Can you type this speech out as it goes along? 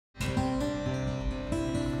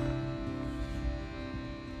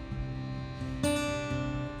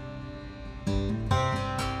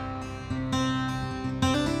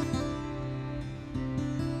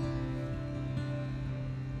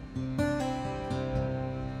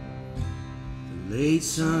Late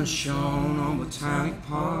sun shone on Botanic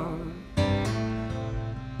Park.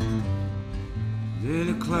 Then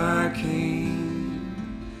the cloud came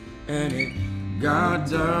and it got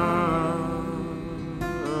dark.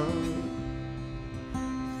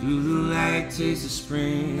 Through the light taste of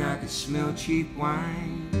spring, I could smell cheap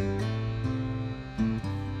wine,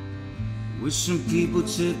 which some people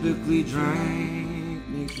typically drank,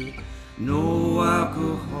 neath the no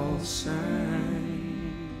alcohol sign.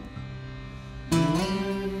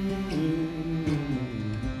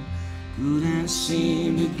 Couldn't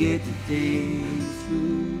seem to get the day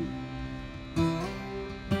through.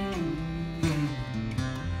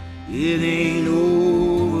 It ain't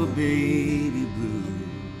over, baby blue.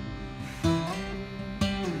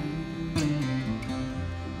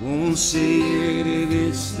 Won't say it if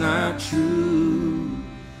it's not true.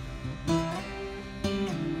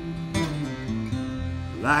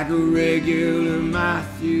 Like a regular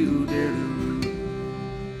Matthew Dillon.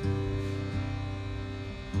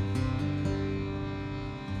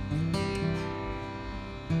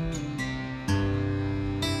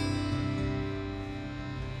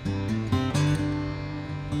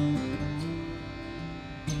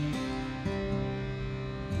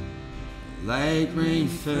 Light rain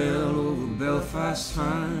fell over Belfast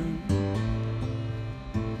time.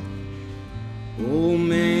 Old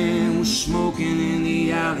man was smoking in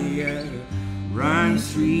the alley at Rhyme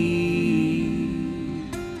 3.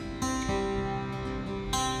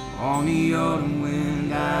 On the autumn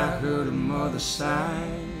wind I heard a mother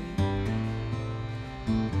sigh.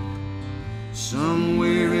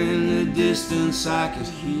 Somewhere in the distance I could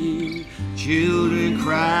hear children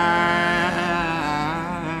cry.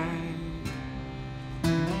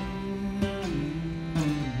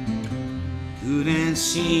 Couldn't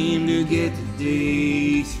seem to get the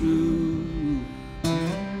day through.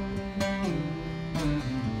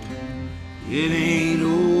 It ain't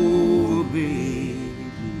over,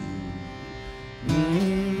 baby blue.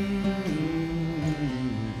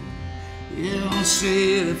 You don't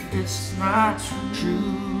say it if it's not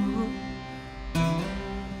true.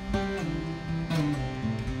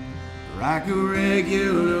 Like a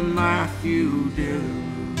regular Matthew Dillon.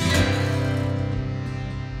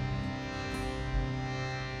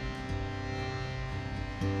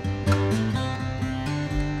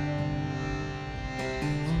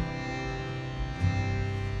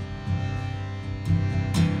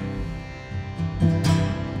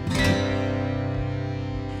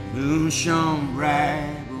 Moon shone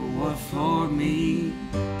bright, but what for me?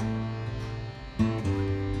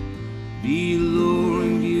 The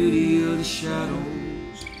alluring beauty of the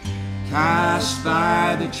shadows cast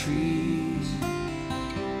by the trees.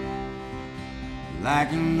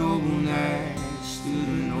 Like a noble knight stood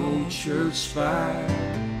an old church spire,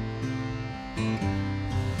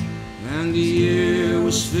 and the air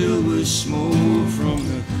was filled with smoke from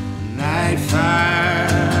the night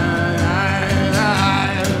fire.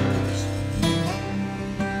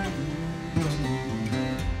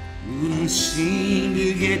 Couldn't seem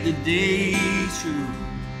to get the day through.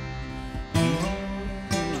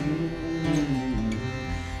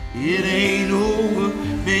 It ain't over,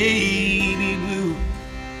 baby blue.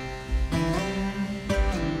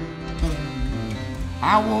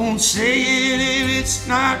 I won't say it if it's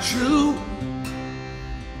not true.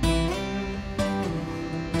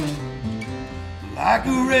 Like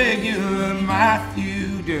a regular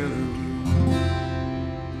Matthew Dillon.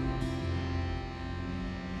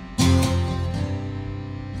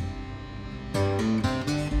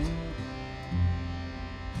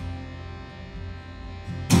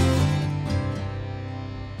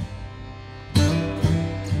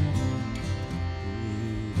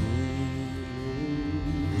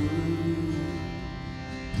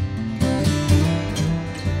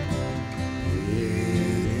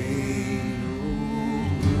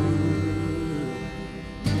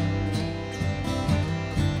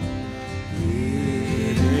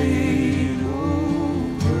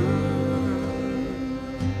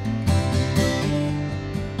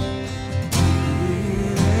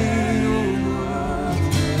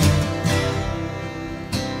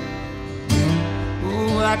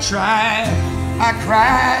 I tried, I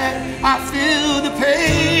cried, I filled the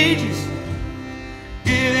pages.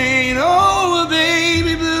 It ain't over,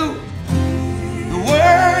 baby blue. The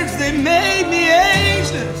words, they made me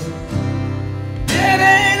ageless. It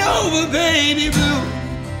ain't over, baby blue.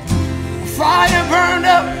 Fire burned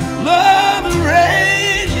up, love and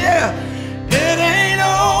rage, yeah. It ain't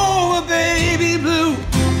over, baby blue.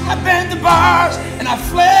 I bent the bars and I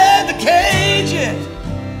fled the cages.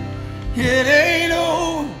 It ain't over.